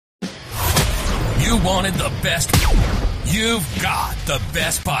You wanted the best. You've got the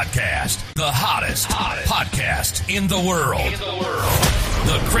best podcast, the hottest podcast in the world.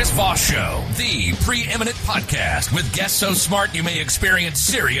 The Chris Voss Show, the preeminent podcast with guests so smart you may experience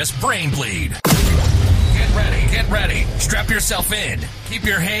serious brain bleed. Get ready. Strap yourself in. Keep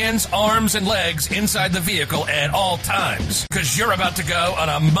your hands, arms, and legs inside the vehicle at all times, because you're about to go on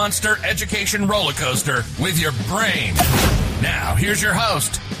a monster education roller coaster with your brain. Now, here's your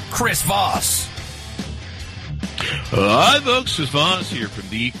host, Chris Voss. Hi, folks. Chris Voss here from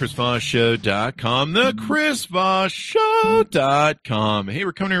the ChrisVossShow.com, the ChrisVossShow.com. Hey,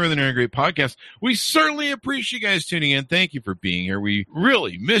 we're coming here with another great podcast. We certainly appreciate you guys tuning in. Thank you for being here. We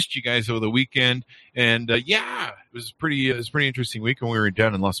really missed you guys over the weekend. And it was a pretty interesting week when we were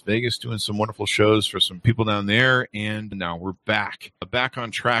down in Las Vegas doing some wonderful shows for some people down there. And now we're back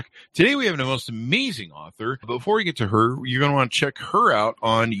on track. Today we have the most amazing author. But before we get to her, you're going to want to check her out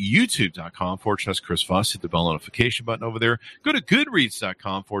on youtube.com/Chris Voss. Hit the bell notification button over there. Go to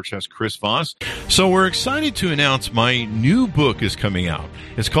goodreads.com/Chris Voss. So we're excited to announce my new book is coming out.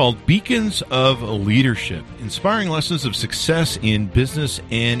 It's called Beacons of Leadership, Inspiring Lessons of Success in Business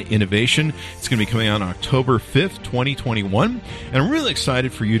and Innovation. It's going to be coming out on October 5th, 2021. And I'm really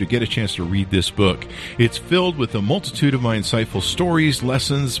excited for you to get a chance to read this book. It's filled with a multitude of my insightful stories,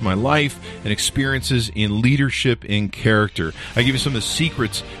 lessons, my life, and experiences in leadership and character. I give you some of the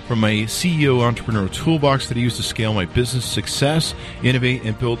secrets from my CEO entrepreneur toolbox that I use to scale my business success, innovate,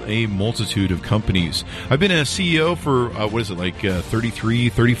 and build a multitude of companies. I've been a CEO for, 33,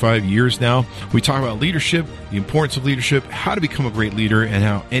 35 years now. We talk about leadership, the importance of leadership, how to become a great leader, and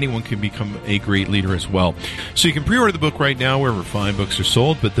how anyone can become a great leader as well. So you can pre-order the book right now wherever fine books are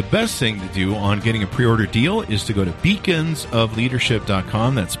sold, but the best thing to do on getting a pre-order deal is to go to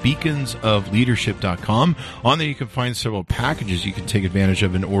beaconsofleadership.com. That's beaconsofleadership.com. On there you can find several packages you can take advantage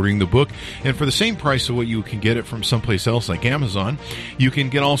of in ordering the book. And for the same price of what you can get it from someplace else like Amazon, you can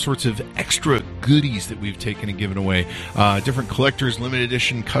get all sorts of extra goodies that we've taken and given away. Different collectors, limited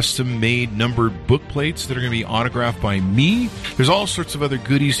edition, custom-made numbered book plates that are going to be autographed by me. There's all sorts of other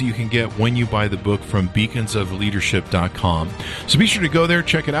goodies that you can get when you buy the book from beaconsofleadership.com. So be sure to go there,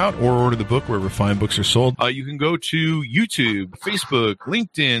 check it out, or order the book wherever fine books are sold. You can go to YouTube, Facebook,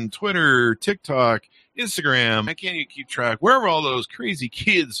 LinkedIn, Twitter, TikTok, Instagram. I can't even keep track. Wherever all those crazy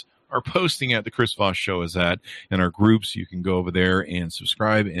kids are posting at the Chris Voss Show is at, and our groups, you can go over there and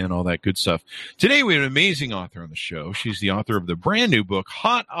subscribe and all that good stuff. Today we have an amazing author on the show. She's the author of the brand new book,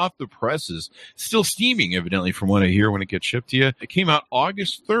 hot off the presses, still steaming evidently from what I hear when it gets shipped to you. It came out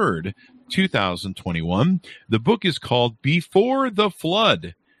August 3rd, 2021. The book is called Before the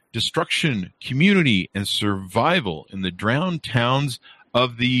Flood: Destruction, Community, and Survival in the Drowned Towns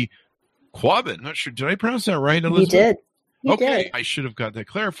of the Quabbin. I'm not sure. Did I pronounce that right, Elisabeth? You did. Okay, I should have got that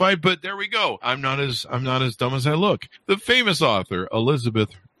clarified, but there we go. I'm not as dumb as I look. The famous author,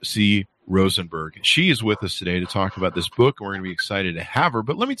 Elisabeth C. Rosenberg. She is with us today to talk about this book, and we're going to be excited to have her.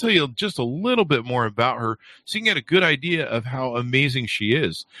 But let me tell you just a little bit more about her so you can get a good idea of how amazing she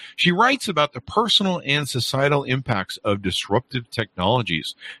is. She writes about the personal and societal impacts of disruptive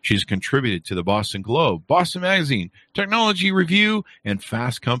technologies. She's contributed to the Boston Globe, Boston Magazine, Technology Review, and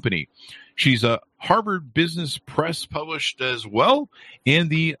Fast Company. She's a Harvard Business Press published as well, and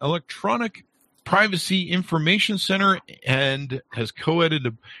the Electronic Privacy Information Center, and has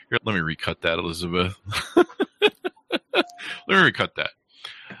co-edited. Let me recut that, Elisabeth.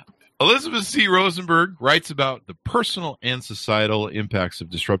 Elisabeth C. Rosenberg writes about the personal and societal impacts of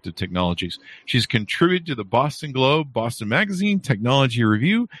disruptive technologies. She's contributed to the Boston Globe, Boston Magazine, Technology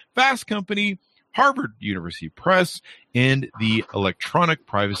Review, Fast Company, Harvard University Press, and the Electronic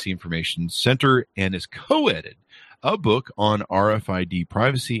Privacy Information Center, and is co-edited a book on RFID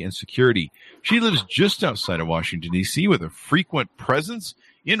privacy and security. She lives just outside of Washington, D.C., with a frequent presence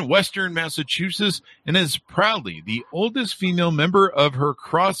in Western Massachusetts, and is proudly the oldest female member of her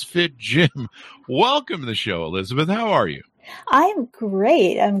CrossFit gym. Welcome to the show, Elisabeth. How are you? I'm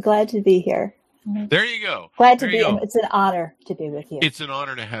great. I'm glad to be here. There you go. Glad to be. It's an honor to be with you. It's an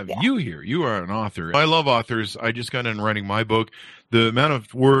honor to have you here. You are an author. I love authors. I just got in writing my book. The amount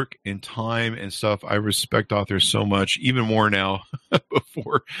of work and time and stuff, I respect authors so much, even more now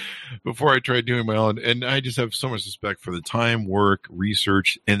before I tried doing my own. And I just have so much respect for the time, work,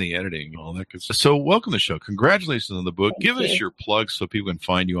 research, and the editing, all that good stuff. So welcome to the show. Congratulations on the book. Give us your plugs so people can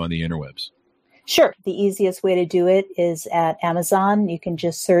find you on the interwebs. Sure. The easiest way to do it is at Amazon. You can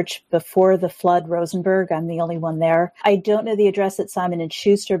just search Before the Flood Rosenberg. I'm the only one there. I don't know the address at Simon &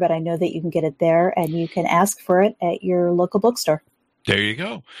 Schuster, but I know that you can get it there, and you can ask for it at your local bookstore. There you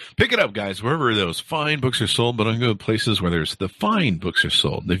go. Pick it up, guys, wherever those fine books are sold, but don't go to places where there's the fine books are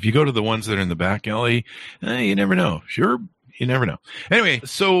sold. If you go to the ones that are in the back alley, you never know. Sure, you never know. Anyway,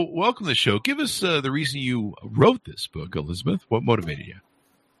 so welcome to the show. Give us the reason you wrote this book, Elisabeth. What motivated you?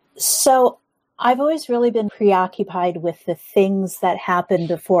 So I've always really been preoccupied with the things that happened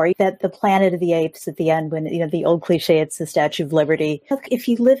before, that the Planet of the Apes at the end, when, the old cliche, it's the Statue of Liberty. If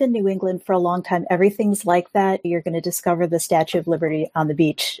you live in New England for a long time, everything's like that. You're going to discover the Statue of Liberty on the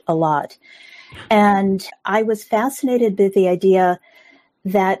beach a lot. And I was fascinated with the idea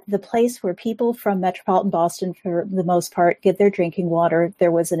that the place where people from metropolitan Boston, for the most part, get their drinking water,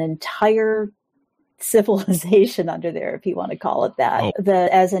 there was an entire civilization under there, if you want to call it that. Oh.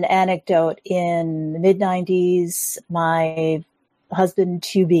 As an anecdote, in the mid-90s, my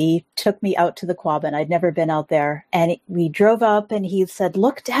husband-to-be took me out to the Quabbin. I'd never been out there. And we drove up and he said,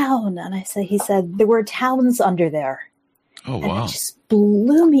 "Look down." And he said, there were towns under there. Oh, wow. And it just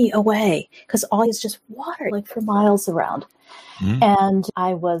blew me away because all is just water, like for miles around. Mm-hmm. And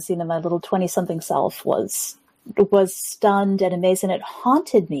I was, my little 20-something self was stunned and amazed, and it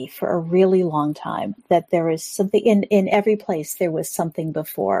haunted me for a really long time that there was something in every place. There was something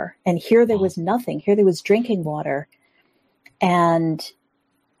before, and here there was nothing. Here there was drinking water. And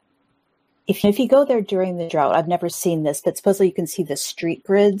if you go there during the drought, I've never seen this, but supposedly you can see the street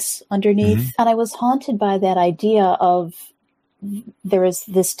grids underneath. Mm-hmm. And I was haunted by that idea of there is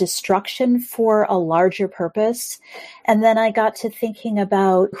this destruction for a larger purpose. And then I got to thinking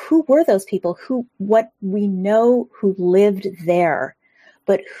about who were those people, what we know who lived there,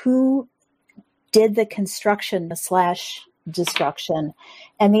 but who did the construction / destruction.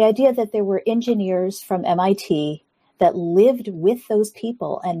 And the idea that there were engineers from MIT that lived with those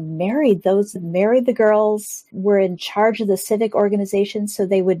people and married the girls, were in charge of the civic organization, so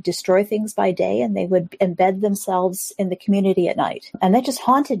they would destroy things by day and they would embed themselves in the community at night. And that just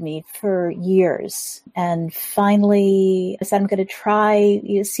haunted me for years. And finally, I said, I'm going to try,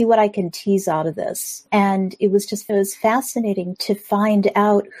 see what I can tease out of this. And it was fascinating to find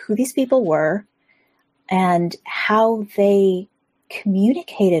out who these people were and how they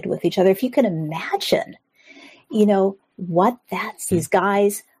communicated with each other. If you can imagine, these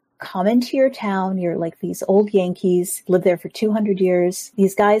guys come into your town. You're like these old Yankees, live there for 200 years.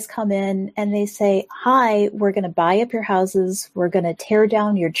 These guys come in and they say, "Hi, we're going to buy up your houses. We're going to tear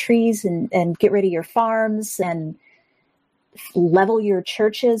down your trees and get rid of your farms and level your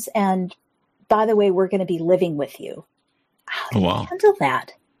churches. And by the way, we're going to be living with you." How do you handle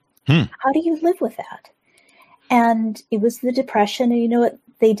that? How do you live with that? And it was the Depression. And you know what?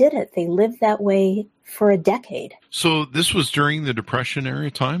 They did it. They lived that way for a decade. So this was during the Depression era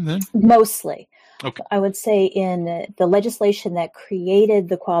time then? Mostly. Okay. I would say in the legislation that created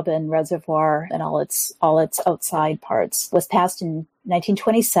the Quabbin Reservoir and all its outside parts was passed in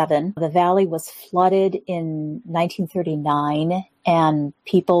 1927. The valley was flooded in 1939, and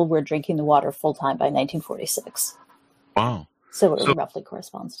people were drinking the water full time by 1946. Wow. So it roughly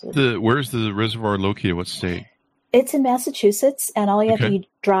corresponds to where's the reservoir located? What state? It's in Massachusetts, and all you have to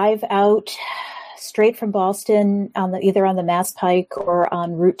drive out straight from Boston either on the Mass Pike or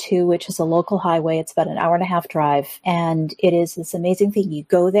on Route 2, which is a local highway. It's about an hour and a half drive, and it is this amazing thing. You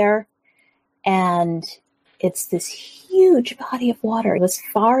go there, and it's this huge body of water. As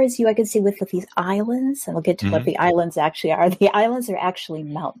far as I can see with these islands, and we'll get to what the islands actually are. The islands are actually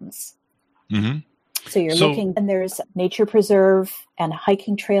mountains. Mm-hmm. So you're looking, and there's nature preserve and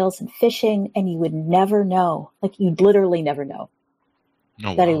hiking trails and fishing, and you would never know, you'd literally never know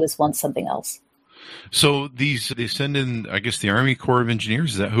that it was once something else. So they send in, I guess, the Army Corps of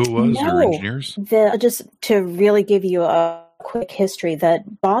Engineers. Is that who it was, or engineers? Just to really give you a quick history,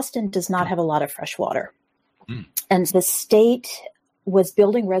 that Boston does not have a lot of fresh water. And the state was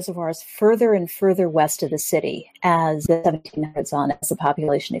building reservoirs further and further west of the city as the 1700s on, as the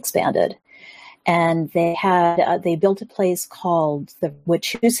population expanded. And they built a place called the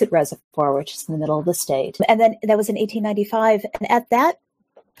Wachusett Reservoir, which is in the middle of the state. And then that was in 1895. And at that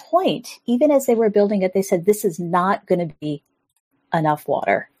point, even as they were building it, they said, this is not going to be enough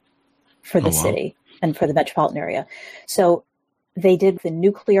water for the city and for the metropolitan area. So they did the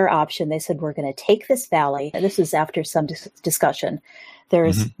nuclear option. They said, we're going to take this valley. And this is after some discussion.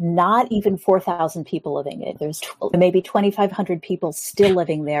 There's not even 4,000 people living in it. There's maybe 2,500 people still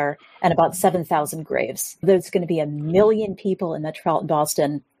living there and about 7,000 graves. There's going to be 1 million people in metropolitan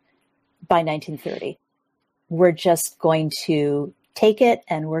Boston by 1930. We're just going to take it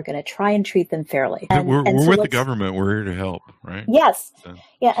and we're going to try and treat them fairly. We're with the government. We're here to help, right? Yes.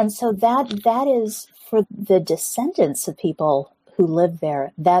 Yeah. And so that is for the descendants of people who live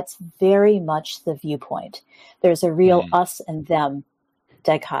there. That's very much the viewpoint. There's a real us and them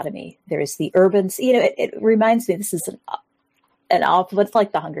dichotomy. There's the urban, it reminds me, this is an awful, it's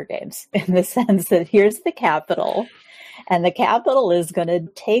like the Hunger Games in the sense that here's the capital, and the capital is going to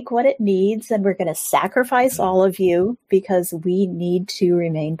take what it needs, and we're going to sacrifice all of you because we need to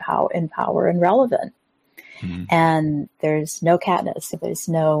remain in power and relevant. Mm-hmm. And there's no Katniss.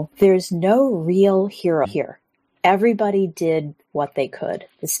 There's no real hero here. Everybody did what they could.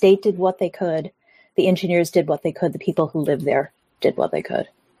 The state did what they could. The engineers did what they could. The people who lived there did what they could.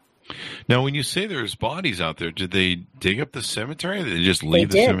 Now, when you say there's bodies out there, did they dig up the cemetery? Or did they just leave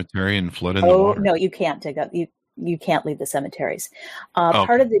the cemetery and flood in the water? No, you can't dig up. You can't leave the cemeteries.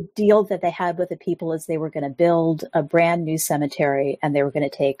 Part of the deal that they had with the people is they were going to build a brand new cemetery, and they were going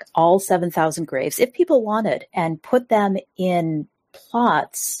to take all 7,000 graves, if people wanted, and put them in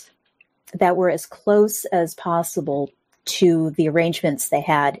plots that were as close as possible to the arrangements they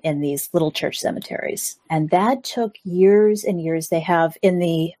had in these little church cemeteries. And that took years and years. They have in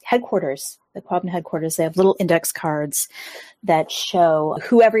the headquarters, the Quabbin headquarters, they have little index cards that show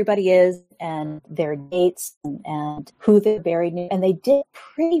who everybody is and their dates and who they're buried in. And they did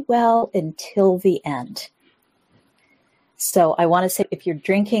pretty well until the end. So I want to say, if you're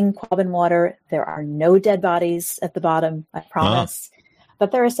drinking Quabbin water, there are no dead bodies at the bottom, I promise.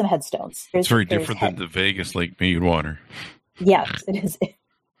 But there are some headstones. It's very different than the Vegas Lake Mead water. Yes, it is.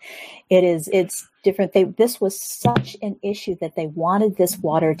 It is. It's different. This was such an issue that they wanted this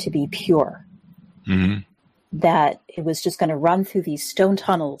water to be pure. Mm-hmm. That it was just going to run through these stone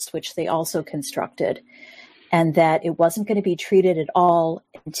tunnels, which they also constructed, and that it wasn't going to be treated at all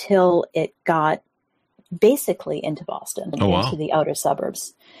until it got basically into Boston and into the outer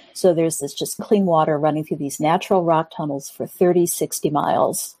suburbs. So there's this just clean water running through these natural rock tunnels for 30, 60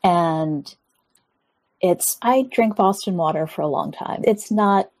 miles. And I drink Boston water for a long time. It's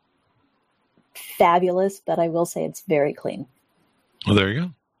not fabulous, but I will say it's very clean. Well, there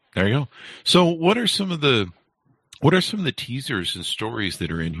you go. So what are some of the teasers and stories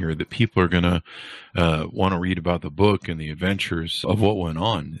that are in here that people are going to want to read about the book and the adventures of what went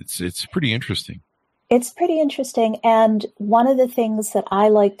on? It's pretty interesting. It's pretty interesting. And one of the things that I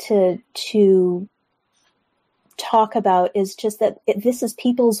like to talk about is just that this is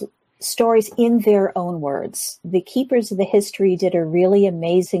people's stories in their own words. The keepers of the history did a really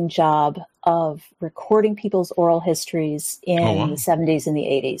amazing job of recording people's oral histories in the 70s and the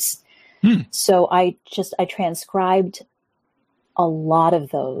 80s. So I transcribed a lot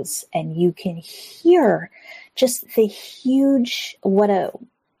of those, and you can hear just the huge,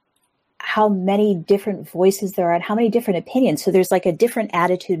 how many different voices there are and how many different opinions. So there's like a different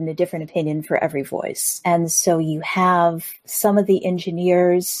attitude and a different opinion for every voice. And so you have some of the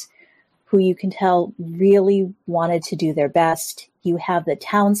engineers who you can tell really wanted to do their best. You have the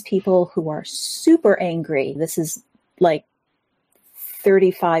townspeople who are super angry. This is like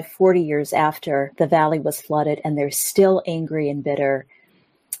 35, 40 years after the valley was flooded, and they're still angry and bitter.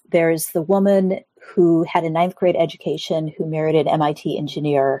 There's the woman who had a 9th grade education, who married an MIT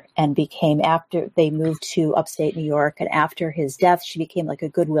engineer and became, after they moved to upstate New York, and after his death, she became like a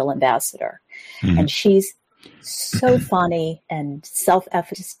goodwill ambassador. Mm-hmm. And she's so funny and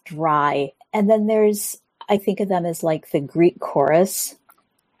self-effort, just dry. And then I think of them as like the Greek chorus.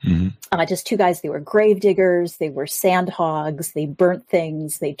 Mm-hmm. Just two guys. They were grave diggers. They were sand hogs. They burnt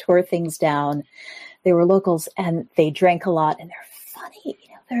things. They tore things down. They were locals, and they drank a lot, and they're funny.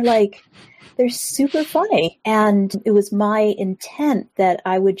 They're super funny. And it was my intent that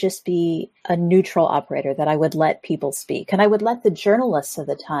I would just be a neutral operator, that I would let people speak. And I would let the journalists of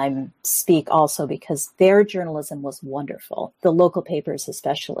the time speak also, because their journalism was wonderful. The local papers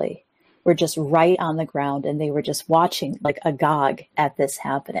especially were just right on the ground, and they were just watching like agog at this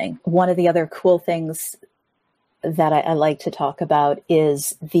happening. One of the other cool things that I like to talk about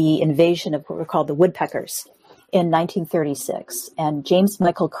is the invasion of what were called the woodpeckers in 1936. And James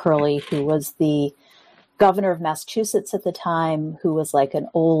Michael Curley, who was the governor of Massachusetts at the time, who was like an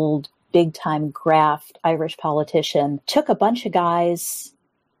old, big-time graft Irish politician, took a bunch of guys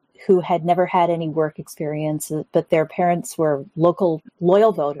who had never had any work experience, but their parents were local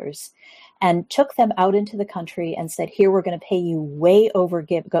loyal voters, and took them out into the country and said, here, we're going to pay you way over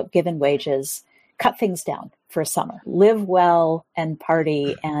given wages, cut things down for a summer, live well and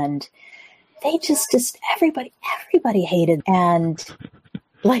party. And they just everybody hated, and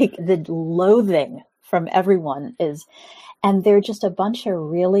like the loathing from everyone and they're just a bunch of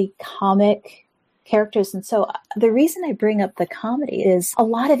really comic characters. And so the reason I bring up the comedy is a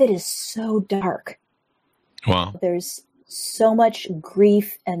lot of it is so dark. Wow. There's so much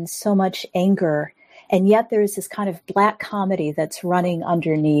grief and so much anger, and yet there's this kind of black comedy that's running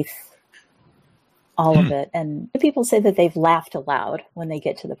underneath all of it. And people say that they've laughed aloud when they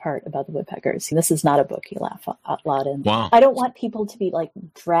get to the part about the woodpeckers. This is not a book you laugh out loud in. Wow. I don't want people to be like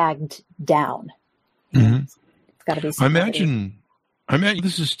dragged down. It's got to be. I imagine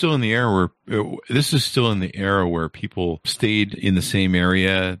this is still in the era where people stayed in the same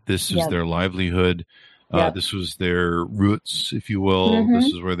area. This is their livelihood. This was their roots, if you will. This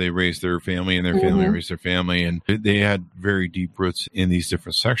is where they raised their family, and their family raised their family, and they had very deep roots in these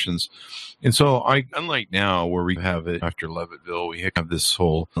different sections. And so, unlike now, where we have it after Leavittville, we have this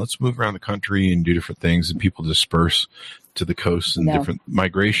whole let's move around the country and do different things, and people disperse to the coast and different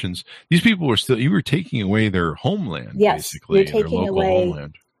migrations. These people were you were taking away their homeland, basically, you're taking their local away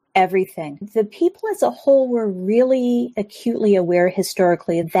homeland. Everything. The people as a whole were really acutely aware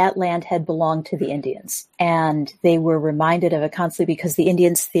historically that land had belonged to the Indians. And they were reminded of it constantly because the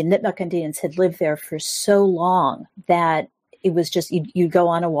Nipmuc Indians had lived there for so long that it was just, you'd go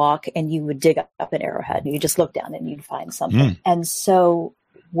on a walk and you would dig up an arrowhead and you just look down and you'd find something. And so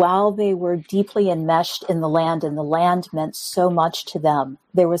while they were deeply enmeshed in the land and the land meant so much to them,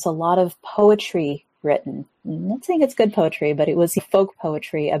 there was a lot of poetry written. I'm not saying it's good poetry, but it was folk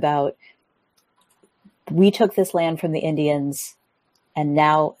poetry about we took this land from the Indians and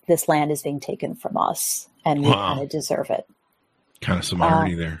now this land is being taken from us and we kind of deserve it. Kind of some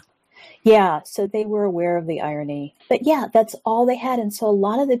irony there. Yeah, so they were aware of the irony. But yeah, that's all they had. And so a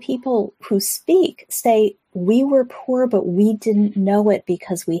lot of the people who speak say, we were poor, but we didn't know it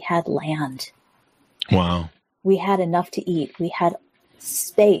because we had land. Wow. We had enough to eat. We had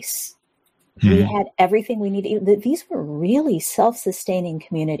space. We had everything we needed. These were really self-sustaining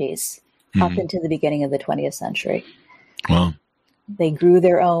communities up into the beginning of the 20th century. Wow. They grew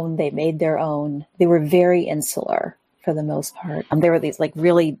their own. They made their own. They were very insular for the most part. There were these like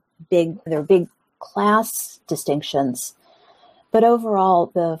really big class distinctions. But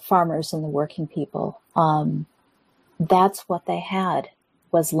overall, the farmers and the working people, that's what they had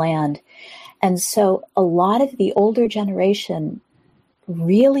was land. And so a lot of the older generation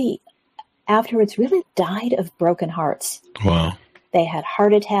really afterwards really died of broken hearts. Wow. They had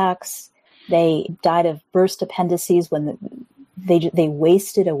heart attacks. They died of burst appendices when they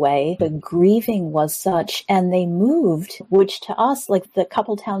wasted away. The grieving was such, and they moved, which to us, like the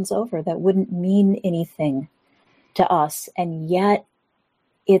couple towns over, that wouldn't mean anything to us. And yet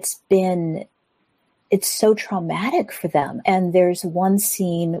it's so traumatic for them. And there's one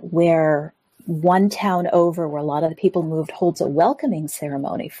scene where one town over, where a lot of the people moved, holds a welcoming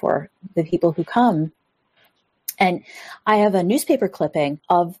ceremony for the people who come. And I have a newspaper clipping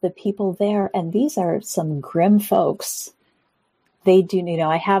of the people there, and these are some grim folks. They do,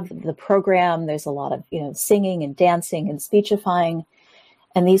 I have the program. There's a lot of, singing and dancing and speechifying.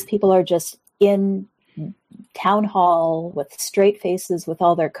 And these people are just in town hall with straight faces, with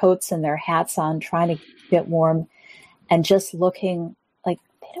all their coats and their hats on, trying to get warm and just looking like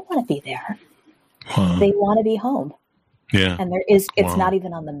they don't want to be there. Wow. They want to be home. Yeah. And it's not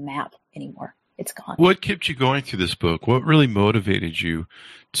even on the map anymore. It's gone. What kept you going through this book? What really motivated you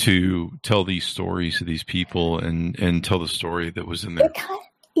to tell these stories to these people and tell the story that was in there? It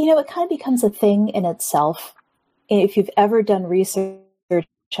kind of becomes a thing in itself. If you've ever done research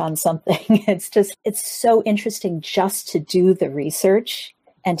on something, it's so interesting just to do the research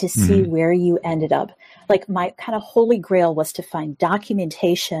and to see where you ended up. Like my kind of holy grail was to find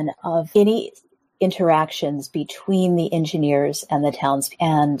documentation of any interactions between the engineers and the towns.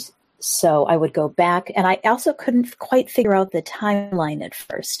 And so I would go back, and I also couldn't quite figure out the timeline at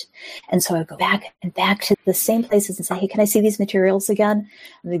first. And so I would go back and back to the same places and say, hey, can I see these materials again?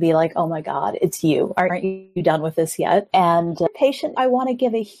 And they'd be like, oh my God, it's you. Aren't you done with this yet? And patient, I want to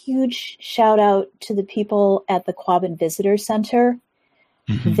give a huge shout out to the people at the Quabbin Visitor Center.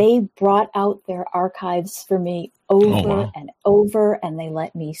 They brought out their archives for me over and over, and they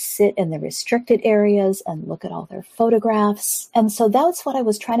let me sit in the restricted areas and look at all their photographs. And so that's what I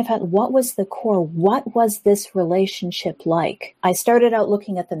was trying to find. What was the core? What was this relationship like? I started out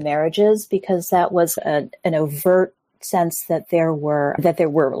looking at the marriages because that was an overt sense that there were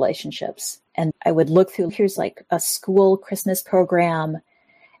relationships. And I would look through, here's like a school Christmas program,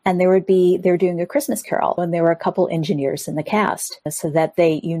 and they're doing a Christmas carol, and there were a couple engineers in the cast, so that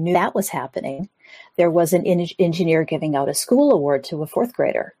you knew that was happening. There was an engineer giving out a school award to a fourth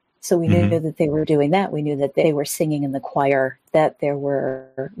grader. So we knew that they were doing that. We knew that they were singing in the choir, that there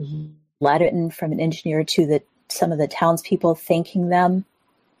were letters written from an engineer to some of the townspeople thanking them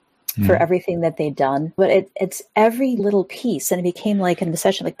for everything that they'd done. But it's every little piece. And it became like an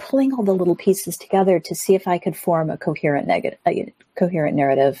obsession, like pulling all the little pieces together to see if I could form a coherent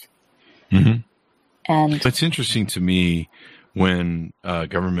narrative. And it's interesting to me when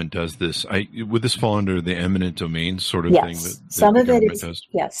government does this. Would this fall under the eminent domain sort of thing that some the of it government is, does?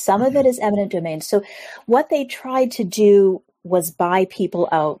 yes, some of it is eminent domain. So what they tried to do was buy people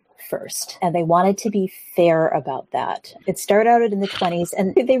out first, and they wanted to be fair about that. It started out in the 1920s,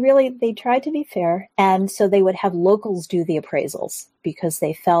 and they tried to be fair, and so they would have locals do the appraisals because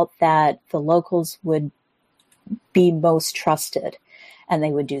they felt that the locals would be most trusted, and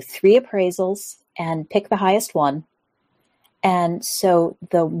they would do 3 appraisals and pick the highest one. And so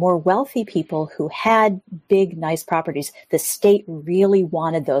the more wealthy people who had big, nice properties, the state really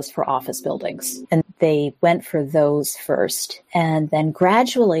wanted those for office buildings. And they went for those first. And then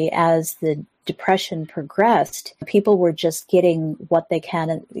gradually, as the Depression progressed, people were just getting what they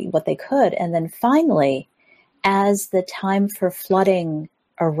could. And then finally, as the time for flooding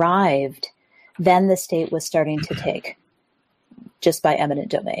arrived, then the state was starting to take just by eminent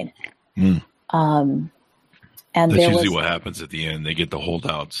domain. And that's usually what happens at the end. They get the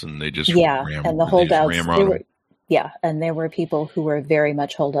holdouts and they just and the holdouts. And there were people who were very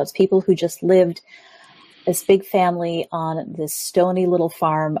much holdouts. People who just lived this big family on this stony little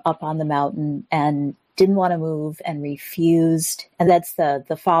farm up on the mountain and didn't want to move and refused. And that's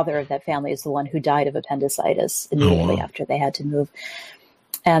the father of that family is the one who died of appendicitis immediately after they had to move.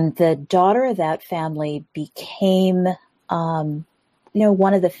 And the daughter of that family became, one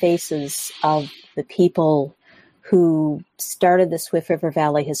of the faces of the people who started the Swift River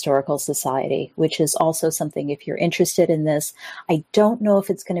Valley Historical Society, which is also something, if you're interested in this, I don't know if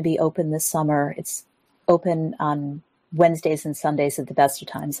it's going to be open this summer. It's open on Wednesdays and Sundays at the best of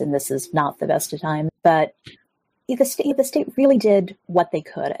times, and this is not the best of times. But the state really did what they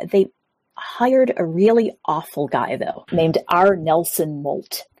could. They hired a really awful guy, though, named R. Nelson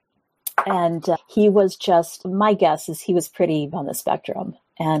Molt. And he was just, my guess is he was pretty on the spectrum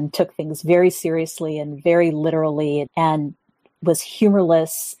and took things very seriously and very literally and was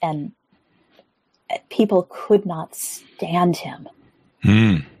humorless, and people could not stand him.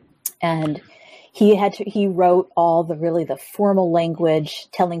 And he wrote all the formal language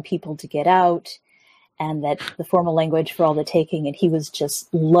telling people to get out, and that the formal language for all the taking, and he was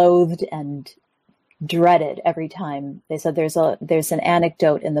just loathed and dreaded every time. They said there's an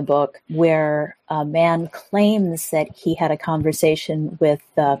anecdote in the book where a man claims that he had a conversation with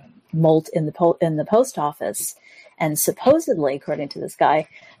Molt in the post office, and supposedly, according to this guy,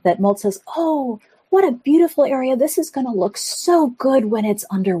 that Molt says, "Oh, what a beautiful area! This is going to look so good when it's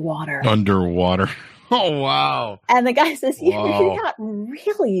underwater." Underwater. Oh, wow. And the guy says, "You're not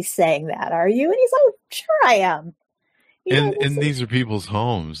really saying that, are you?" And he's like, "Oh, sure I am." And these are people's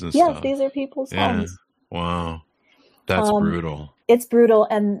homes and stuff. Yes, these are people's homes. Wow. That's brutal. It's brutal.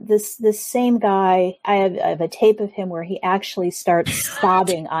 And this same guy, I have a tape of him where he actually starts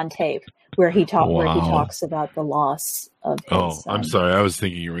sobbing on tape, where he talks about the loss of his son. I'm sorry. I was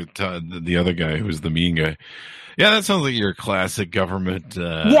thinking you were the other guy who was the mean guy. Yeah, that sounds like your classic government.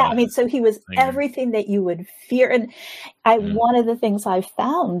 So he was everything that you would fear. And one of the things I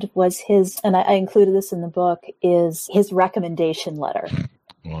found was his, and I included this in the book, is his recommendation letter.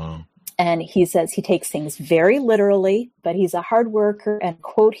 Wow. And he says he takes things very literally, but he's a hard worker and,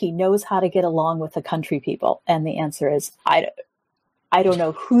 quote, he knows how to get along with the country people. And the answer is, I don't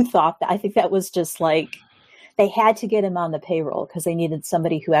know who thought that. I think that was just like, they had to get him on the payroll because they needed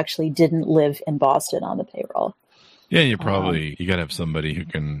somebody who actually didn't live in Boston on the payroll. Yeah, you got to have somebody who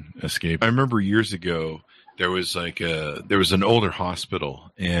can escape. I remember years ago, there was an older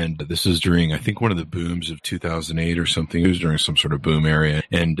hospital, and this was during, I think, one of the booms of 2008 or something. It was during some sort of boom area,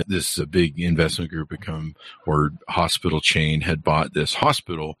 and this big investment group or hospital chain had bought this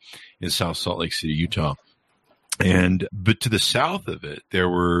hospital in South Salt Lake City, Utah. But to the south of it, there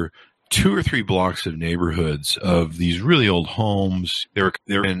were 2 or 3 blocks of neighborhoods of these really old homes. They're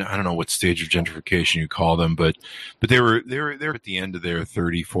in, I don't know what stage of gentrification you call them, but they were at the end of their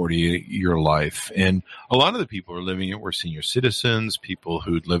 30, 40-year life. And a lot of the people who are living it were senior citizens, people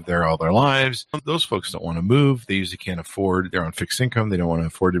who'd lived there all their lives. Those folks don't want to move. They usually can't afford. They're on fixed income. They don't want to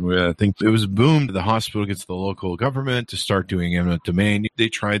afford to move. I think it was boomed. The hospital gets the local government to start doing eminent domain. They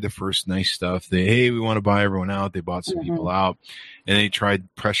tried the first nice stuff. We want to buy everyone out. They bought some people out, and they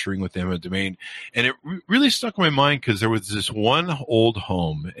tried pressuring with eminent domain. And it really stuck in my mind because there was this one old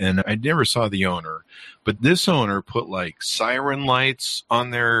home, and I never saw the owner, but this owner put like siren lights on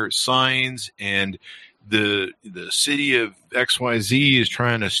their signs, and the city of XYZ is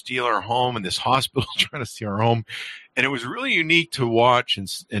trying to steal our home, and this hospital is trying to steal our home. And it was really unique to watch,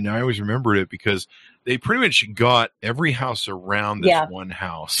 and I always remembered it because they pretty much got every house around this one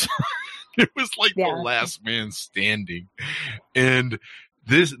house. It was like the last man standing. And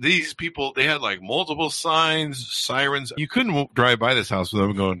These people, they had like multiple signs, sirens. You couldn't drive by this house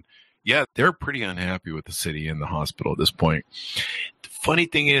without going, yeah, they're pretty unhappy with the city and the hospital at this point. The funny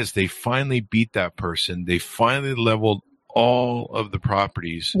thing is, they finally beat that person. They finally leveled all of the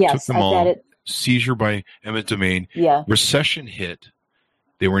properties, Yes, took them all, seizure by eminent domain. Yeah. Recession hit.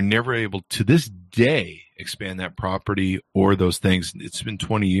 They were never able to this day expand that property or those things. It's been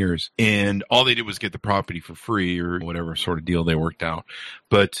 20 years. And all they did was get the property for free or whatever sort of deal they worked out.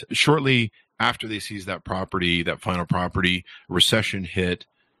 But shortly after they seized that property, that final property, recession hit,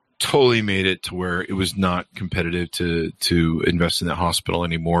 totally made it to where it was not competitive to invest in that hospital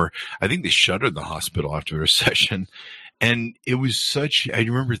anymore. I think they shuttered the hospital after the recession. And it was I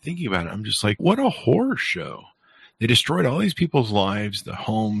remember thinking about it. I'm just like, what a horror show. They destroyed all these people's lives, the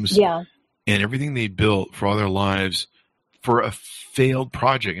homes, and everything they built for all their lives for a failed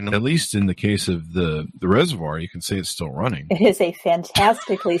project. And at least in the case of the reservoir, you can say it's still running. It is a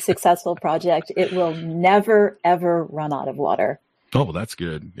fantastically successful project. It will never, ever run out of water. Oh, well, that's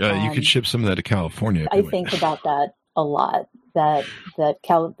good. You could ship some of that to California. I think about that a lot. That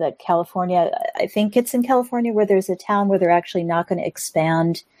California, I think it's in California where there's a town where they're actually not going to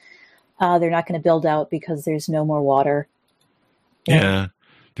expand. They're not going to build out because there's no more water. Yeah.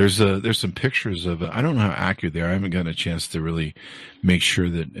 There's some pictures of I don't know how accurate they are. I haven't gotten a chance to really make sure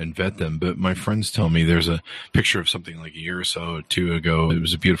and vet them, but my friends tell me there's a picture of something like a year or so or two ago. It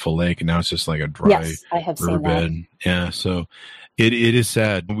was a beautiful lake, and now it's just like a dry riverbed. Yeah, so it is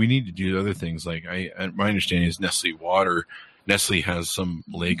sad. We need to do other things. Like my understanding is Nestle has some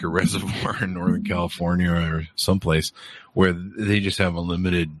lake or reservoir in Northern California or someplace where they just have a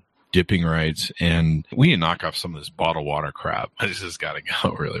limited dipping rights, and we need to knock off some of this bottled water crap. This has got to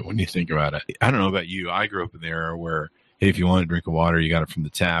go, really, when you think about it. I don't know about you. I grew up in the era where, hey, if you want a drink of water, you got it from the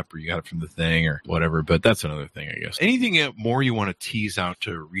tap or you got it from the thing or whatever, but that's another thing, I guess. Anything more you want to tease out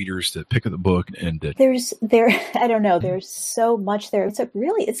to readers to pick up the book? And I don't know. There's so much there.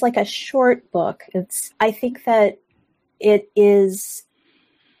 It's like a short book. I think that it is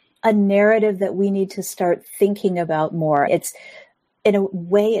a narrative that we need to start thinking about more. In a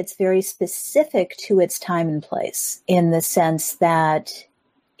way, it's very specific to its time and place in the sense that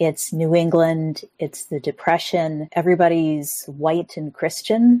it's New England, it's the Depression, everybody's white and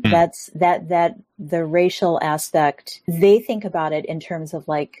Christian. That's the racial aspect. They think about it in terms of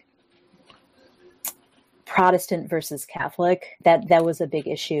like Protestant versus Catholic. That was a big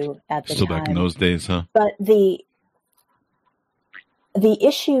issue at the time. Still back in those days, huh? But the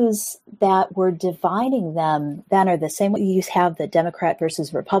issues that were dividing them then are the same. You have the Democrat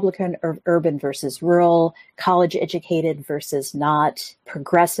versus Republican, or urban versus rural, college educated versus not,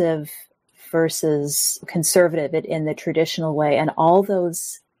 progressive versus conservative in the traditional way. And all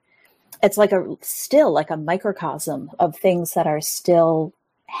those, it's still like a microcosm of things that are still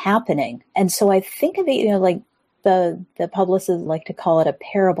happening. And so I think of it, like the publicists like to call it a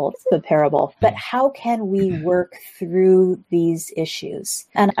parable. It's a parable, but how can we work through these issues?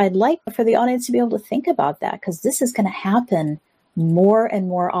 And I'd like for the audience to be able to think about that, because this is going to happen more and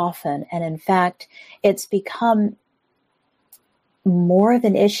more often. And in fact, it's become more of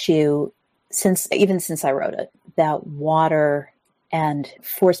an issue since I wrote it, that water and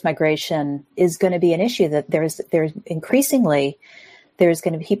forced migration is going to be an issue, that there's increasingly, there's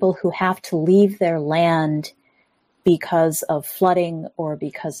going to be people who have to leave their land because of flooding or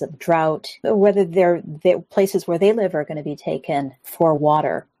because of drought, or whether their places where they live are going to be taken for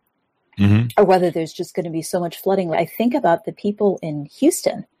water, or whether there's just going to be so much flooding. I think about the people in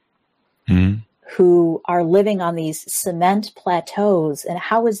Houston who are living on these cement plateaus, and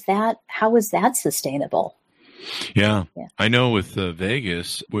how is that sustainable? Yeah. I know with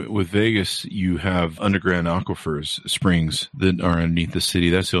Vegas, you have underground aquifers, springs that are underneath the city.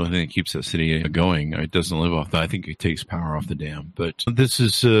 That's the only thing that keeps that city going. It doesn't live off that. I think it takes power off the dam. But this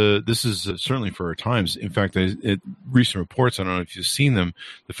is certainly for our times. In fact, recent reports, I don't know if you've seen them,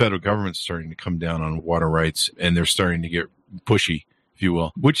 the federal government's starting to come down on water rights, and they're starting to get pushy, if you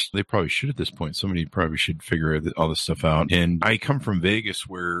will, which they probably should at this point. Somebody probably should figure all this stuff out. And I come from Vegas,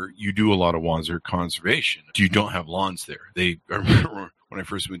 where you do a lot of water conservation. You don't have lawns there. I remember when I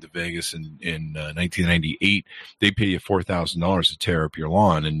first moved to Vegas in 1998, they pay you $4,000 to tear up your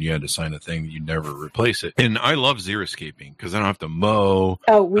lawn, and you had to sign a thing that you'd never replace it. And I love xeriscaping because I don't have to mow.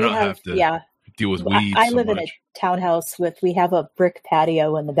 Oh, we have to deal with weeds. I live in a townhouse we have a brick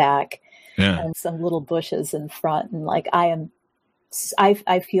patio in the back, and some little bushes in front, and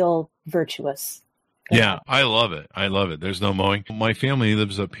I feel virtuous. Yeah, I love it. There's no mowing. My family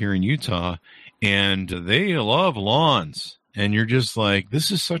lives up here in Utah, and they love lawns. And you're just like,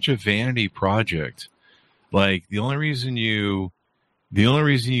 this is such a vanity project. Like, the only reason you The only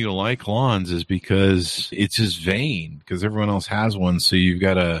reason you like lawns is because it's just vain, because everyone else has one. So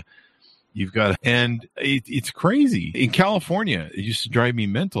and it's crazy. In California, it used to drive me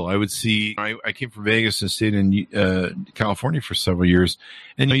mental. I would see, I came from Vegas and stayed in California for several years,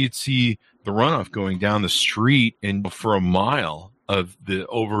 and you'd see the runoff going down the street and for a mile of the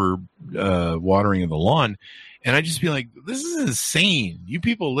watering of the lawn. And I'd just be like, this is insane. You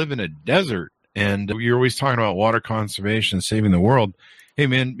people live in a desert, and you're always talking about water conservation, saving the world. Hey,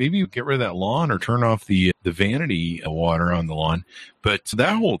 man, maybe you get rid of that lawn or turn off the vanity water on the lawn. But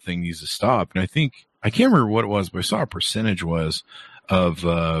that whole thing needs to stop. And I can't remember what it was, but I saw a percentage was of,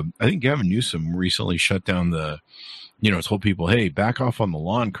 I think Gavin Newsom recently shut down told people, hey, back off on the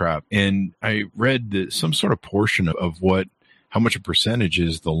lawn crap. And I read that some sort of portion of how much a percentage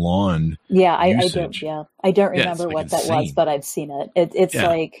is the lawn. Yeah, I don't. Yeah, I don't remember what that was, but I've seen it. It's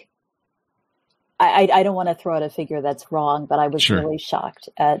like, I don't want to throw out a figure that's wrong, but I was really shocked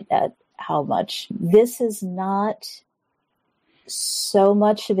at how much. This is not so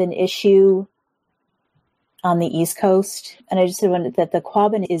much of an issue on the East Coast. And I just said that the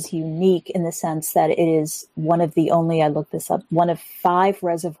Quabbin is unique in the sense that it is one of the only, I looked this up, one of 5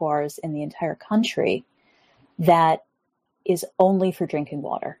 reservoirs in the entire country that is only for drinking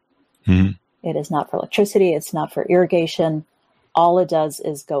water. Mm-hmm. It is not for electricity. It's not for irrigation. All it does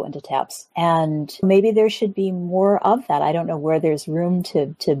is go into taps. And maybe there should be more of that. I don't know where there's room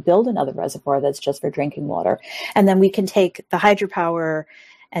to build another reservoir that's just for drinking water. And then we can take the hydropower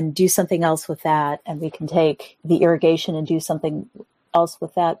and do something else with that. And we can take the irrigation and do something else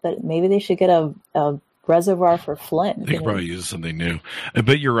with that. But maybe they should get a reservoir for Flint. They could probably use something new.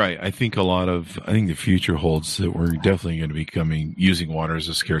 But you're right. I think the future holds that we're definitely going to be using water as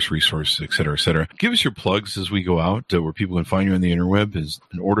a scarce resource, et cetera, et cetera. Give us your plugs as we go out, where people can find you on the interweb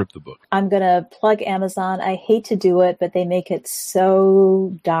and order up the book. I'm going to plug Amazon. I hate to do it, but they make it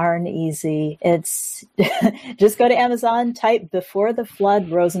so darn easy. It's just go to Amazon, type Before the Flood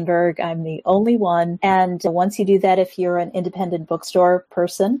Rosenberg. I'm the only one. And once you do that, if you're an independent bookstore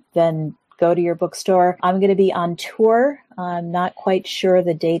person, then go to your bookstore. I'm going to be on tour. I'm not quite sure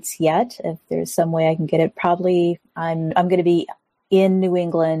the dates yet. If there's some way I can get it, probably I'm going to be in New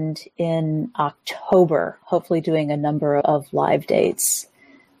England in October, hopefully doing a number of live dates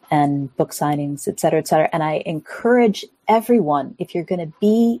and book signings, et cetera, et cetera. And I encourage everyone, if you're going to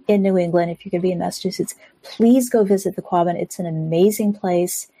be in New England, if you're going to be in Massachusetts, please go visit the Quabbin. It's an amazing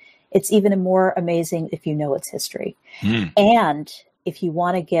place. It's even more amazing if you know its history. And if you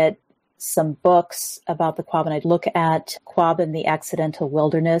want to get some books about the Quabbin, I'd look at Quabbin, The Accidental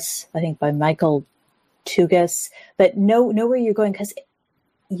Wilderness, I think by Michael Tugas. But know where you're going, because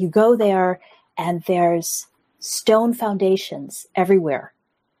you go there and there's stone foundations everywhere.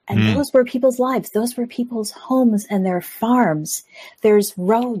 And those were people's lives. Those were people's homes and their farms. There's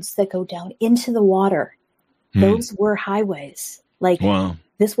roads that go down into the water. Those were highways. Wow.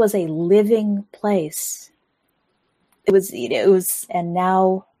 This was a living place. It was, and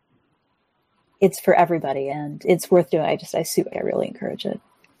now it's for everybody, and it's worth doing. I really encourage it.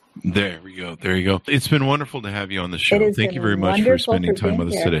 There we go. There you go. It's been wonderful to have you on the show. Thank you very much for spending time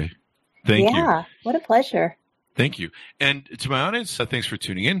with us today. Thank you. Yeah, what a pleasure. Thank you. And to my audience, thanks for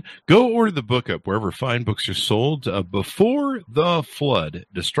tuning in. Go order the book up wherever fine books are sold. Before the Flood,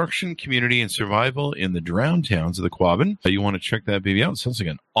 Destruction, Community, and Survival in the Drowned Towns of the Quabbin. You want to check that baby out. It sounds like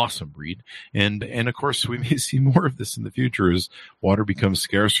an awesome read. And of course, we may see more of this in the future as water becomes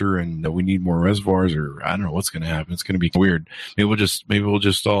scarcer and we need more reservoirs, or I don't know what's going to happen. It's going to be weird. Maybe we'll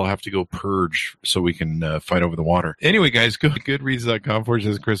just all have to go purge so we can fight over the water. Anyway, guys, go to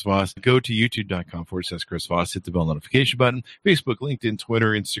goodreads.com/Chris Voss. Go to youtube.com/Chris Voss. Hit the bell notification button. Facebook, LinkedIn,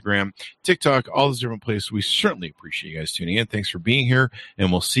 Twitter, Instagram, TikTok, all those different places. We certainly appreciate you guys tuning in. Thanks for being here,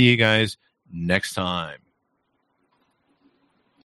 and we'll see you guys next time.